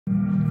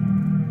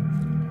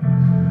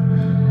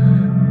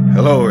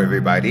Hello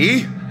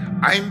everybody,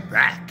 I'm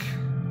back.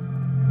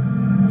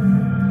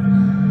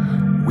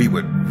 We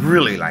would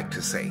really like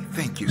to say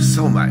thank you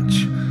so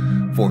much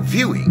for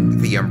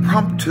viewing the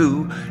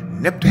Impromptu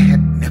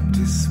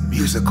Nephthys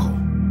musical.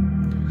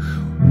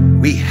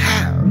 We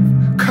have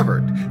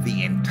covered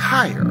the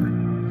entire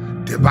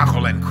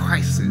debacle and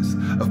crisis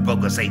of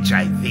bogus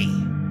HIV.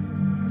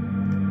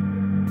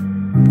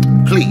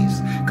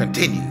 Please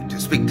continue to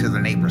speak to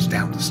the neighbors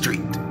down the street.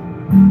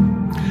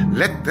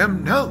 Let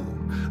them know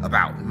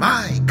about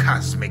my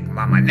cosmic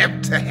mama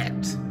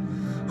Nebthet,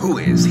 who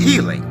is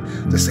healing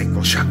the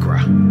sacral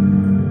chakra,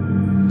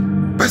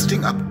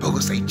 busting up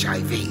bogus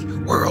HIV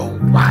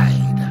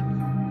worldwide.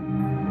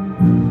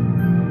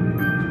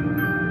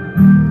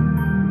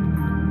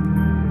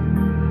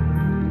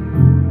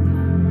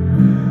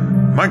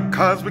 My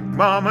cosmic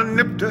mama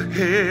Nebthet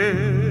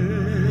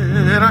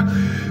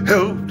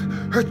helped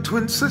her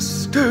twin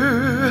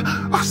sister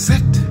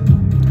Osiris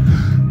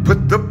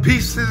put the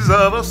pieces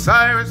of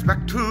Osiris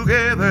back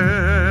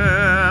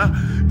together,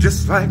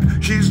 just like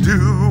she's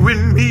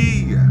doing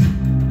me,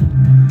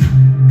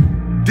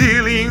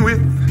 dealing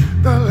with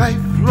the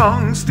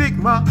lifelong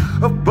stigma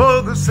of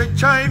bogus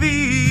HIV.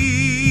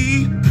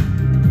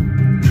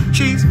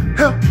 She's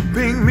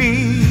helping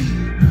me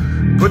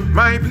put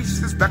my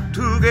pieces back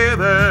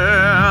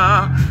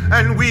together,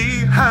 and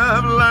we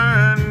have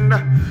learned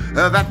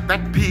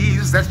that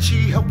piece that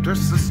she helped her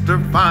sister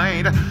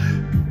find,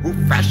 who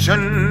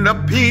fashioned a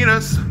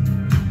penis,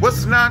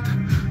 was not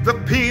the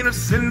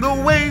penis in the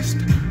waist,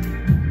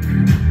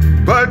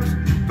 but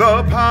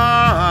the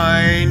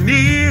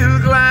pineal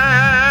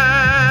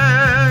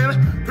gland.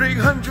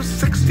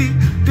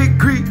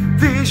 360-degree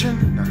vision,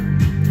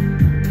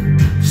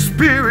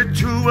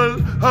 spiritual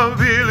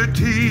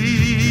ability.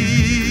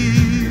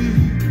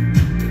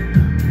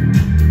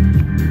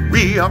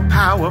 We are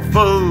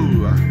powerful,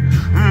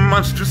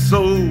 monstrous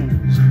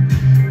souls,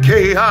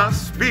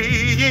 chaos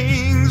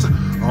beings.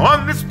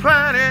 On this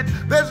planet,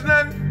 there's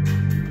none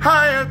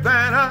higher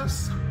than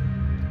us,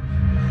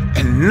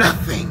 and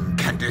nothing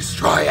can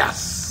destroy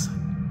us.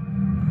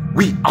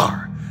 We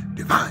are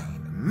divine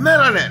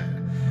melanin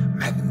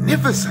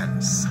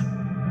magnificence.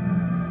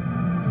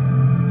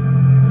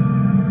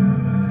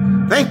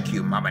 Thank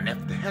you, Mama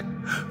Nephthys,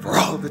 for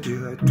all that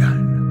you have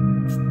done.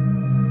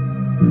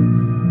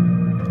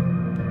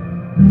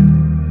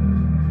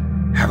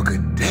 Have a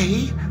good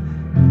day.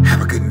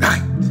 Have a good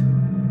night.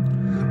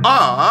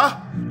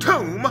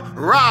 Tomb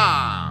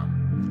Ra.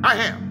 I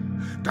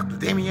am Dr.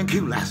 Damien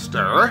Q.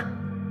 Laster,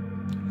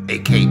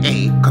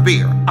 a.k.a.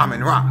 Kabir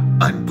Amin Ra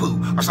Unpu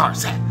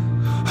Osiris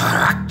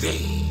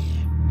Harakti,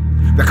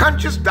 the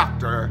conscious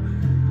doctor,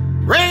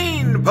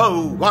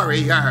 rainbow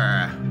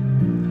warrior,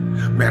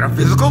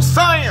 metaphysical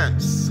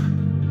science.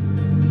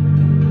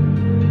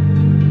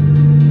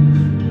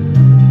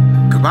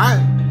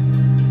 Goodbye.